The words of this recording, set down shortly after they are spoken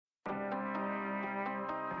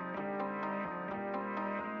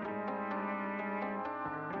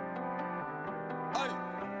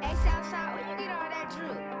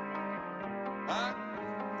true. Huh?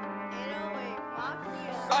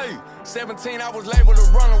 Hey, 17, I was labeled a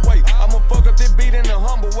runaway. I'ma fuck up this beat in a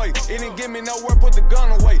humble way. It didn't get me nowhere, put the gun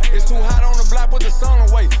away. It's too hot on the block, put the sun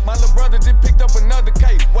away. My little brother just picked up another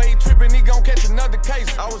case. Way he tripping, he gon' catch another case.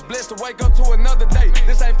 I was blessed to wake up to another day.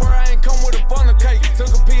 This ain't fur, I ain't come with a funnel cake.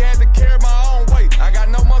 Took a P, had to carry my own weight. I got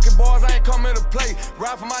no monkey bars, I ain't come here to play.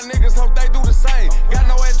 Ride for my niggas, hope they do the same. Got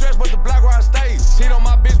no address but the block where I stay. Cheat on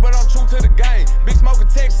my bitch, but I'm true to the game. Big smoking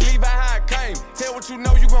text, leave out how I came. Tell what you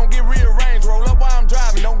know, you gon' get rearranged. Roll up while I'm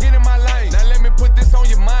driving, don't get in my lane. Now let me put this on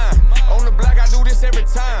your mind. On the block, I do this every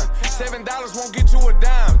time. $7 won't get you a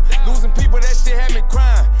dime. Losing people, that shit had me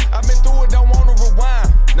crying. I've been through it, don't wanna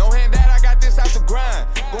rewind. No hand that, I got this out the grind.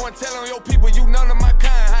 Go and tell on your people, you none of my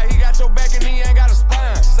kind. How he got your back and he ain't got a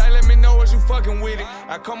spine. Say, let me know as you fucking with it.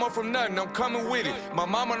 I come up from nothing, I'm coming with it. My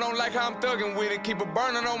mama don't like how I'm thugging with it. Keep it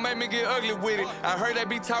burning, don't make me get ugly with it. I heard they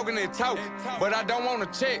be talking and talk, but I don't wanna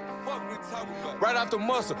check. Right off the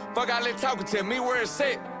muscle, fuck I let talking, tell me where it's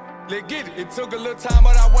at. Let's get it. It took a little time,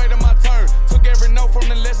 but I waited my turn. Took every note from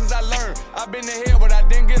the lessons I learned. I been to hell, but I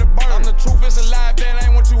didn't get a burn. I'm the truth, it's alive, that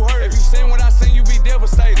ain't what you heard. If you seen what I seen, you be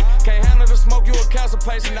devastated. Can't handle the smoke, you a cancer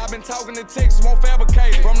patient. I been talking to Texas, won't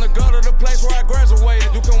fabricate it. From the gutter, the place where I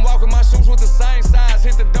graduated. You can walk in my shoes with the same size.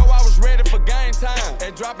 Hit the door, I was ready for game time.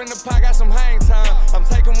 And drop in the pot, got some hang time. I'm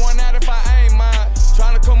taking one out if I ain't mine.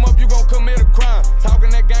 Trying to come up, you gon' commit a crime.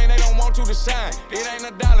 Talking that game, they don't want you to shine. It ain't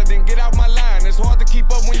a dollar, then get out my line. It's hard to keep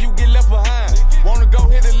up when you get left behind. Wanna go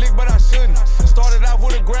hit a lick, but I shouldn't. Started off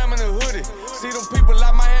with a gram and a hoodie. See them people,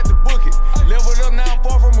 I might have to book it. Leveled up, now I'm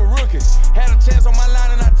far from a rookie. Had a chance on my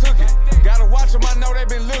line and I took it. Gotta watch them, I know they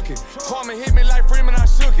been looking. Carmen hit me like Freeman, I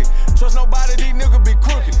shook it. Trust nobody, these niggas be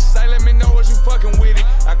crooked. Say, let me know as you fucking with it.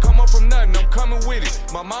 I come up from nothing, I'm coming with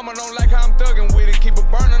it. My mama don't like how I'm thugging with it. Keep it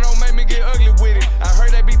burning, don't make me get ugly with it. I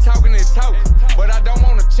heard they be talking and talk, but I don't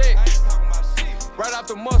wanna check. Right off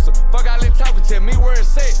the muscle, fuck I let talking, tell me where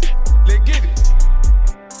it's at. Let's get it.